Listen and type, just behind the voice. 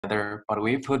together, but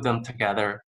when you put them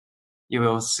together, you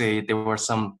will see there were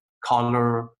some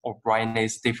color or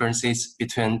brightness differences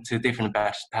between two different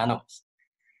batch panels.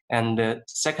 And the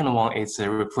second one is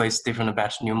replace different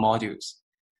batch new modules.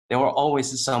 There were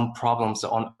always some problems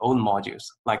on old modules,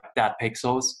 like dead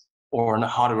pixels or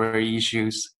hardware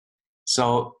issues.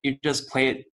 So you just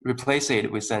replace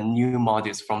it with new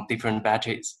modules from different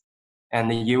batches.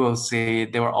 And you will see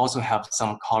they will also have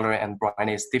some color and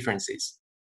brightness differences.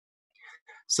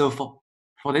 So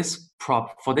for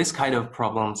this kind of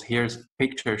problems, here's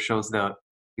picture shows the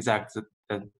exact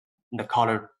the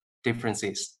color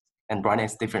differences and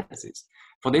brightness differences.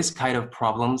 For this kind of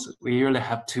problems, we really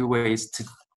have two ways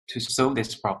to solve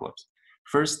these problems.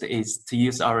 First is to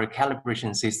use our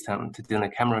calibration system to do the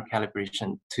camera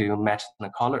calibration to match the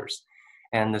colors.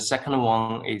 And the second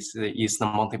one is use the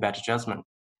multi-batch adjustment.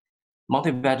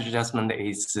 Multi-batch adjustment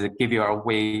is give you a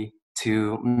way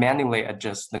to manually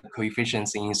adjust the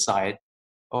coefficients inside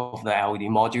of the LED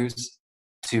modules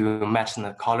to match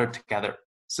the color together.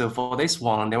 So for this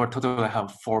one, they will totally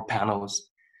have 4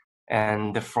 panels,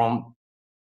 and from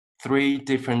 3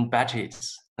 different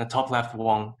batches. The top left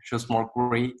one shows more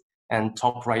gray, and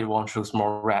top right one shows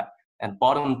more red, and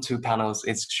bottom 2 panels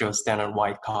it shows standard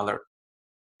white color.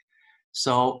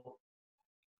 So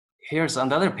here's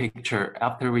another picture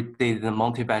after we did the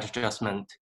multi-batch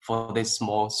adjustment for this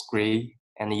small screen,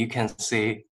 and you can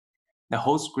see the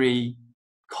whole screen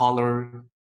color,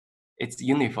 it's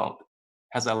uniform,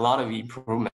 has a lot of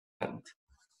improvement.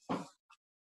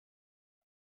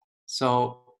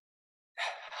 So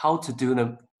how to do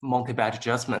the multi-batch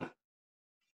adjustment?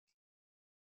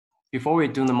 Before we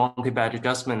do the multi-batch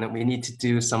adjustment, we need to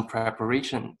do some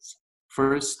preparations.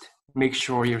 First, make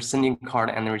sure your sending card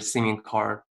and receiving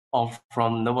card are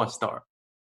from NovaStar.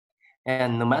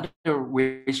 And no matter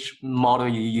which model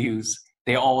you use,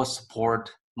 they all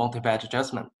support multi-batch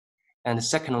adjustment. And the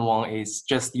second one is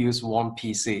just use one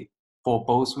PC for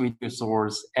both video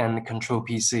source and control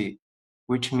PC,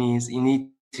 which means you need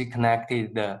to connect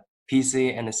the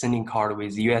PC and the sending card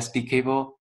with USB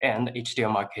cable and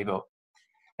HDMI cable.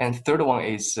 And third one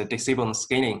is disable the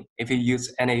scaling. If you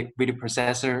use any video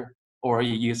processor or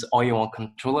you use all-in-one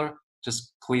controller,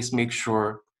 just please make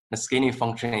sure the scaling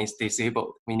function is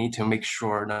disabled. We need to make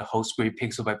sure the whole screen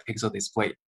pixel by pixel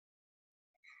display.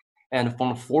 And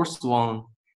for the fourth one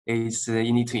is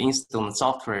you need to install the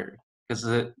software, because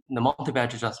the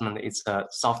multi-batch adjustment is a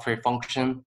software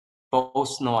function.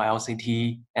 Both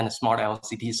NovaLCT and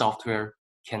SmartLCT software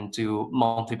can do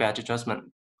multi-batch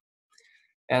adjustment.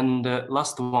 And the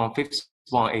last one, fifth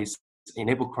one, is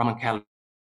enable Chroma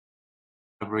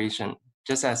Calibration.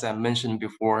 Just as I mentioned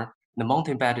before, the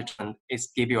multi-batch adjustment is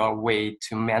give you a way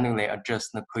to manually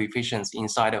adjust the coefficients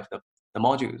inside of the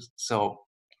modules. So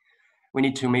we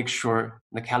need to make sure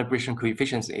the calibration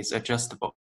coefficients is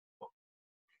adjustable.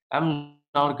 I'm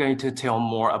not going to tell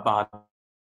more about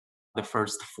the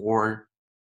first 4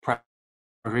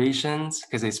 preparations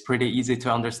because it's pretty easy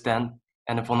to understand.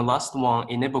 And for the last one,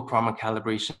 enable Chroma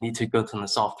Calibration, you need to go to the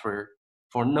software.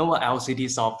 For NovaLCT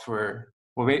software,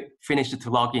 when we finish to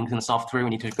log into the software, we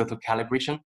need to go to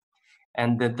calibration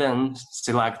and then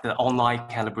select the online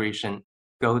calibration.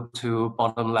 Go to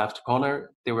bottom left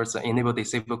corner, there was an enable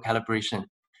disable calibration.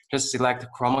 Just select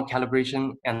Chroma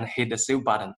Calibration and hit the save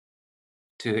button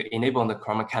to enable the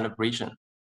Chroma Calibration.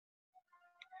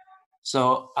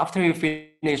 So after you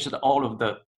finished all of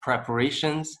the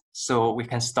preparations, so we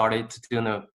can start it to do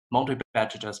the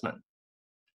multi-batch adjustment.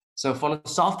 So for the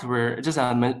software, just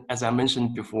as I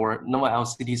mentioned before,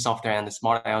 NovaLCT software and the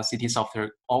SmartLCT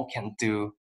software all can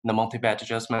do the multi-batch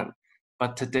adjustment.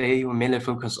 But today we mainly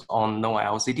focus on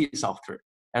NovaLCT software.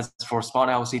 As for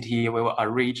SmartLCT, we will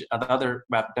arrange another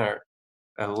webinar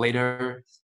later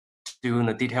to do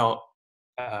the detailed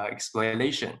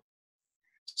explanation.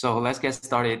 So let's get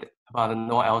started about the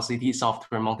NovaLCT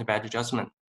software multi-batch adjustment.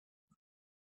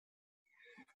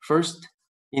 First,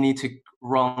 you need to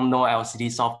run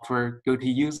NovaLCT software, go to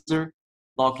user,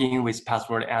 log in with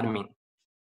password admin,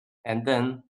 and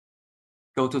then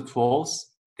go to tools.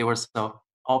 There was an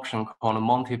option called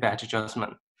multi-batch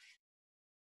adjustment.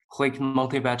 Click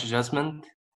multi-batch adjustment.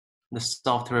 The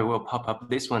software will pop up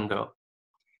this window.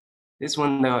 This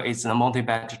window is the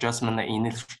multi-batch adjustment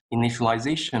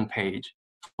initialization page.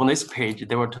 On this page,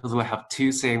 there will totally have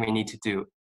 2 things we need to do.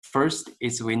 First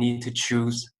is we need to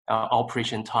choose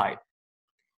operation type.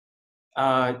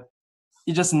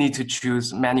 You just need to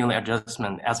choose manual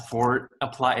adjustment. As for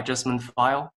apply adjustment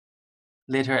file,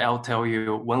 later I'll tell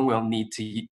you when we'll need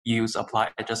to use apply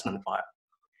adjustment file.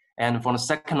 And for the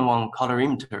second one,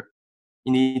 colorimeter,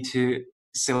 you need to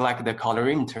select the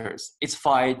colorimeters. It's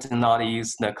fine to not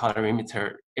use the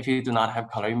colorimeter. If you do not have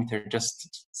colorimeter,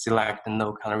 just select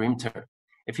no colorimeter.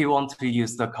 If you want to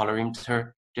use the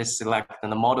colorimeter, just select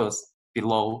the models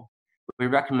below. We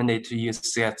recommend it to use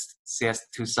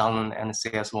CS2000 and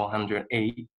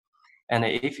CS108. And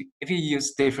if you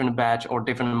use different batch or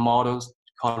different models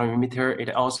colorimeter,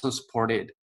 it also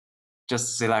supported.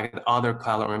 Just select other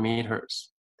colorimeters.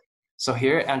 So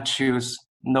here I choose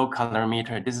no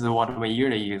colorimeter. This is what we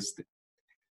usually use.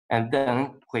 And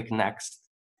then click next.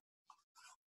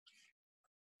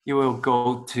 You will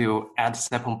go to add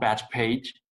sample batch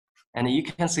page. And you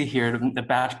can see here the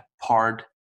batch part.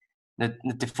 The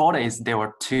default is there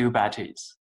were 2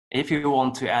 batches. If you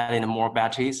want to add in more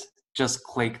batches, just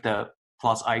click the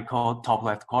plus icon top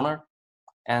left corner,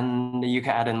 and you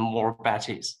can add in more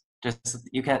batches. Just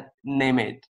you can name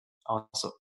it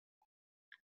also.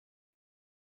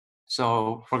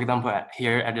 So for example,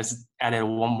 here I just added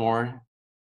 1 more.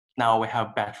 Now we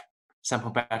have sample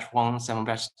batch 1, sample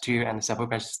batch 2, and sample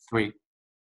batch 3.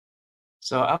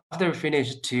 So after we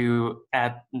finish to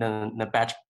add the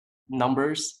batch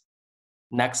numbers,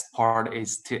 next part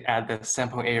is to add the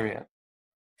sample area.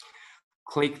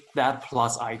 Click that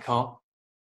plus icon,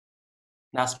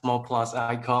 that small plus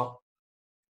icon.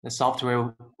 The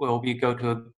software will go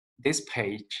to this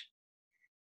page.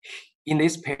 In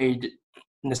this page,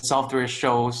 the software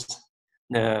shows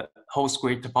the whole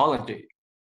screen topology.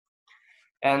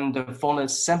 And for the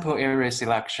sample area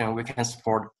selection, we can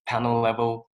support panel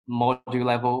level, module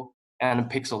level, and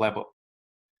pixel level.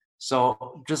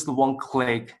 So just one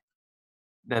click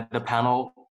the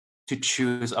panel to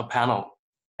choose a panel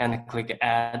and click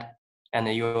add, and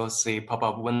you will see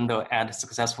pop-up window add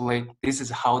successfully. This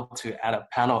is how to add a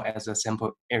panel as a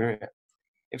sample area.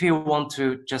 If you want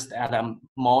to just add a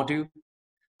module,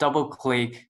 double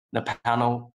click the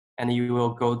panel and you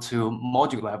will go to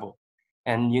module level.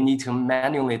 And you need to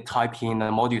manually type in the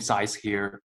module size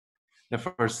here, the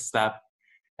first step.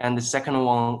 And the second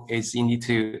one is you need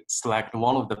to select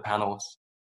one of the panels.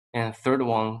 And third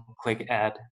one, click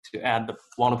add to add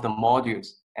one of the modules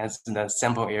as the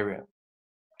sample area.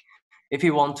 If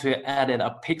you want to add in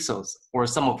a pixels or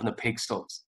some of the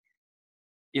pixels,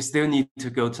 you still need to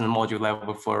go to the module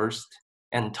level first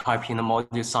and type in the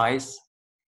module size.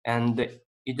 And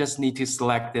you just need to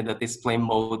select the display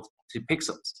mode to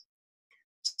pixels.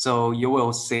 So you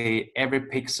will see every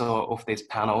pixel of these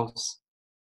panels.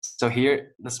 So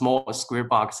here, the small square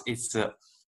box is a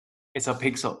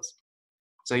pixels.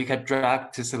 So you can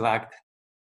drag to select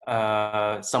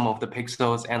some of the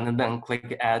pixels and then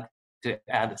click add to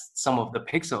add some of the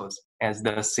pixels as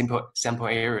the sample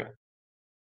area.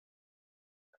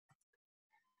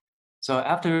 So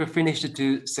after you finish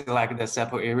to select the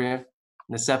sample area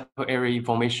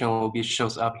information will be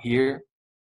shows up here.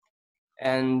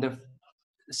 And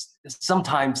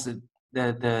sometimes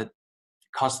the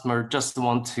customer just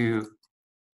want to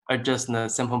adjust the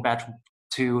sample batch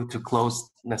 2 to close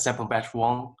the sample batch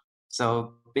 1.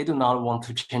 So they do not want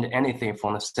to change anything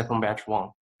from the sample batch 1.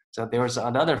 So there's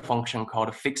another function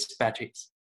called fixed batches.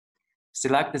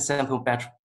 Select the sample batch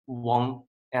 1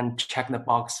 and check the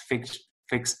box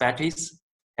fixed batches,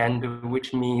 and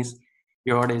which means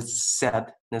you already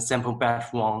set the sample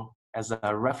batch 1 as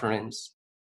a reference.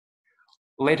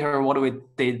 Later, what we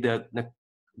did,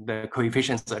 the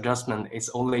coefficients adjustment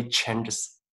is only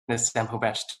changes the sample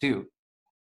batch 2.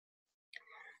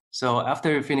 So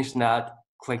after you finish that,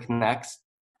 click next.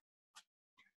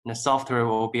 The software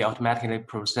will be automatically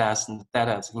process the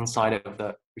data inside of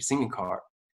the receiving card.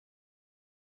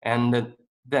 And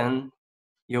then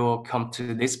you will come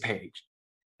to this page.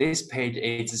 This page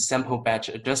is sample batch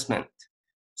adjustment.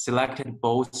 Selected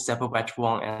both sample batch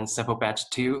 1 and sample batch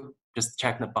 2. Just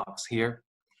check the box here.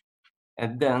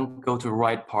 And then go to the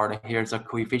right part. Here's a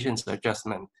coefficients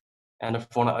adjustment. And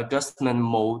for the adjustment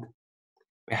mode,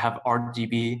 we have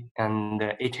RGB and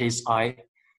HSI.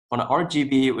 For the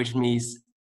RGB, which means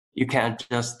you can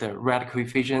adjust the red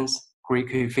coefficients, gray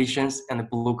coefficients, and the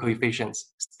blue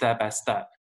coefficients step by step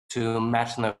to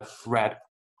match the red,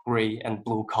 gray, and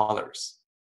blue colors.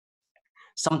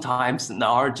 Sometimes the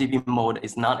RGB mode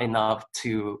is not enough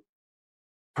to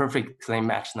perfectly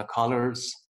match the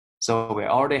colors. So we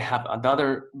already have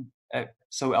another.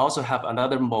 So we also have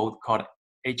another mode called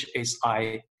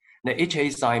HSI. The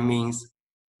HSI means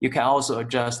you can also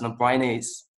adjust the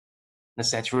brightness, the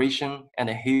saturation, and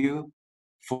the hue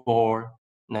for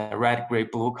the red, gray,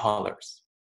 blue colors.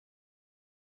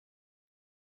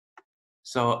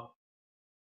 So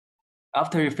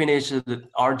after you finish the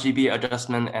RGB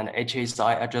adjustment and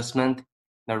HSI adjustment,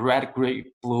 the red, gray,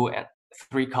 blue, and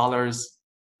 3 colors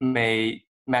may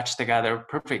match together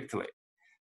perfectly.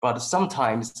 But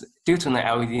sometimes, due to the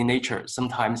LED nature,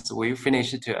 sometimes we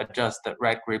finish to adjust the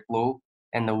red, gray, blue,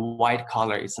 and the white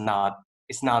color is not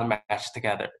matched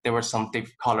together. There were some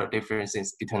color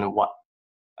differences between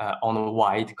on the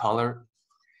white color.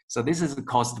 So this is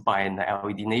caused by the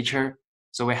LED nature.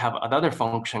 So we have another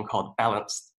function called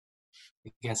balanced.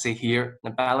 You can see here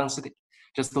the balanced,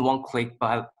 just the one click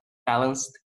by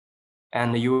balanced,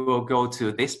 and you will go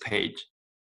to this page.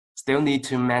 Still need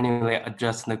to manually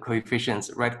adjust the coefficients,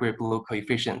 red, gray, blue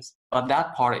coefficients, but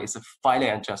that part is a finally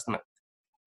adjustment.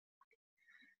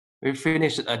 We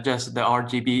finished adjust the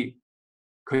RGB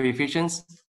coefficients,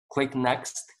 click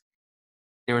next.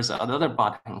 There is another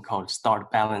button called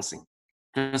start balancing.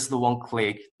 Just the one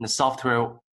click, the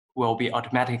software will be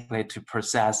automatically to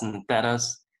process the data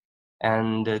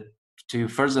and to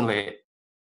furtherly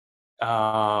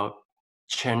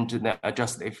change the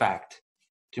adjusted effect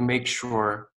to make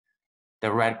sure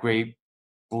the red, gray,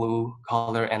 blue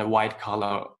color and white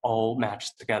color all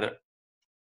match together.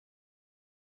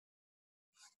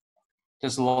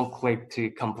 Just one click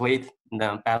to complete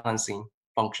the balancing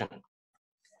function.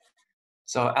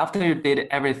 So after you did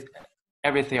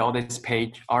everything on this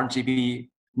page, RGB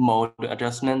mode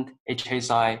adjustment,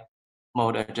 HSI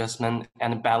mode adjustment,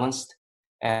 and balanced.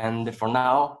 And for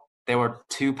now, there were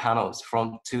 2 panels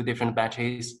from 2 different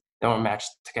batches that were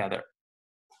matched together.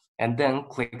 And then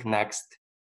click next.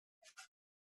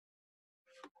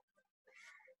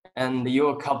 And you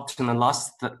will come to the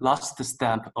last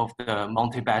step of the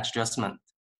multi-batch adjustment.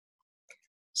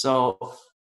 So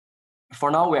for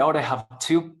now, we already have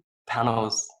 2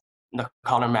 panels, the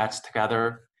color matched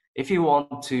together. If you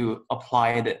want to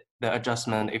apply the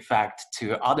adjustment effect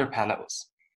to other panels,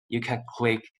 you can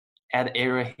click add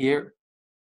area here,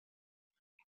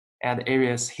 add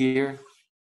areas here,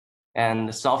 and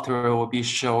the software will be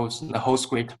shows the whole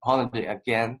screen topology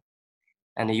again,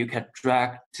 and you can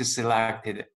drag to select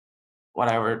it,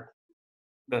 whatever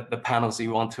the panels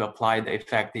you want to apply the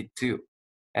effect to,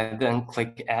 and then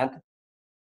click add,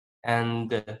 and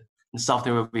the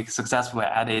software will be successfully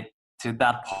added to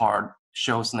that part,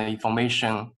 shows the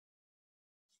information,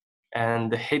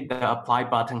 and hit the apply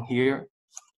button here,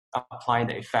 apply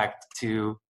the effect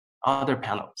to other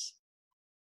panels.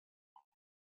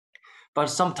 But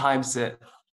sometimes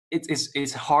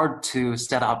it's hard to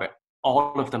set up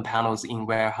all of the panels in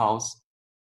warehouse.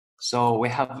 So we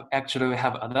have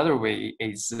another way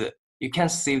is you can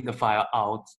save the file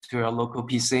out to your local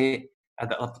PC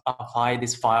and apply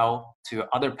this file to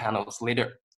other panels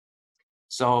later.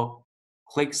 So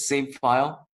click save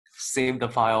file, save the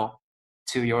file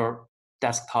to your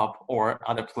desktop or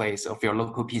other place of your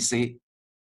local PC.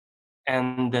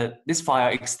 And this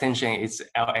file extension is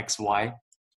LXY.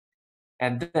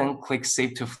 And then click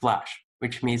save to flash,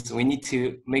 which means we need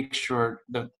to make sure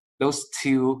that those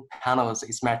 2 panels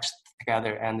is matched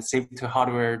together and save to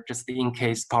hardware just in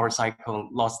case power cycle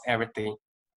lost everything.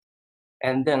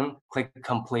 And then click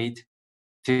complete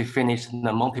to finish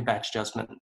the multi-batch adjustment.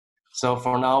 So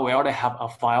for now, we already have a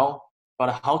file,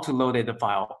 but how to load the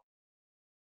file?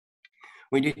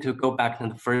 We need to go back to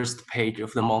the first page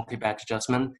of the multi-batch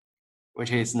adjustment,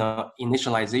 which is the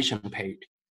initialization page.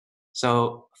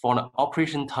 So for the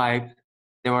operation type,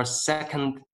 there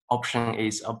second option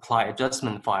is apply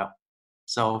adjustment file.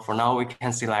 So for now, we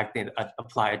can select the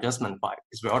apply adjustment file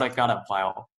because we already got a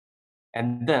file.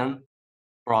 And then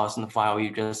browse the file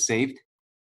you just saved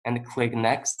and click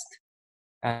next.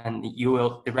 And you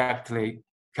will directly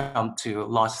come to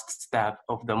last step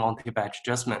of the multi-batch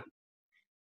adjustment.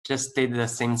 Just did the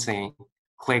same thing.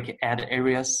 Click add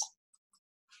areas.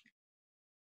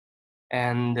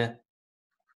 And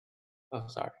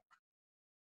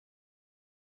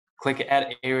click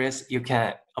add areas, you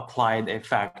can apply the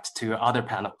effect to other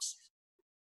panels.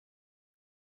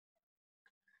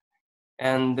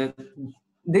 And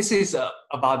this is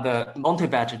about the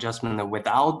multi-batch adjustment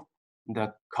without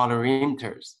the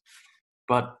colorimeters.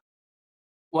 But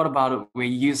what about we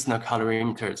use the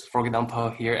colorimeters? For example,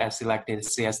 here I selected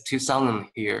CS2000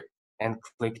 here and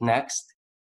click next.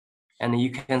 And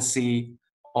you can see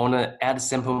on the add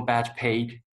sample batch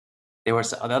page, there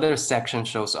was another section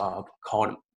shows up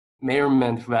called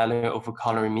measurement value of a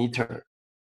colorimeter,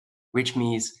 which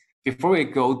means before we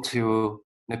go to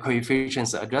the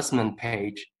coefficients adjustment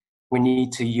page, we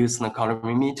need to use the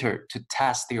colorimeter to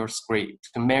test your script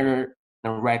to measure the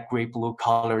red, gray, blue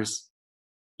colors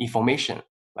information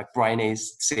like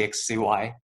brightness, CX,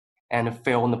 CY, and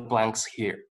fill in the blanks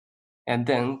here. And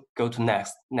then go to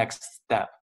next step.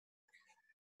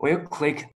 We'll click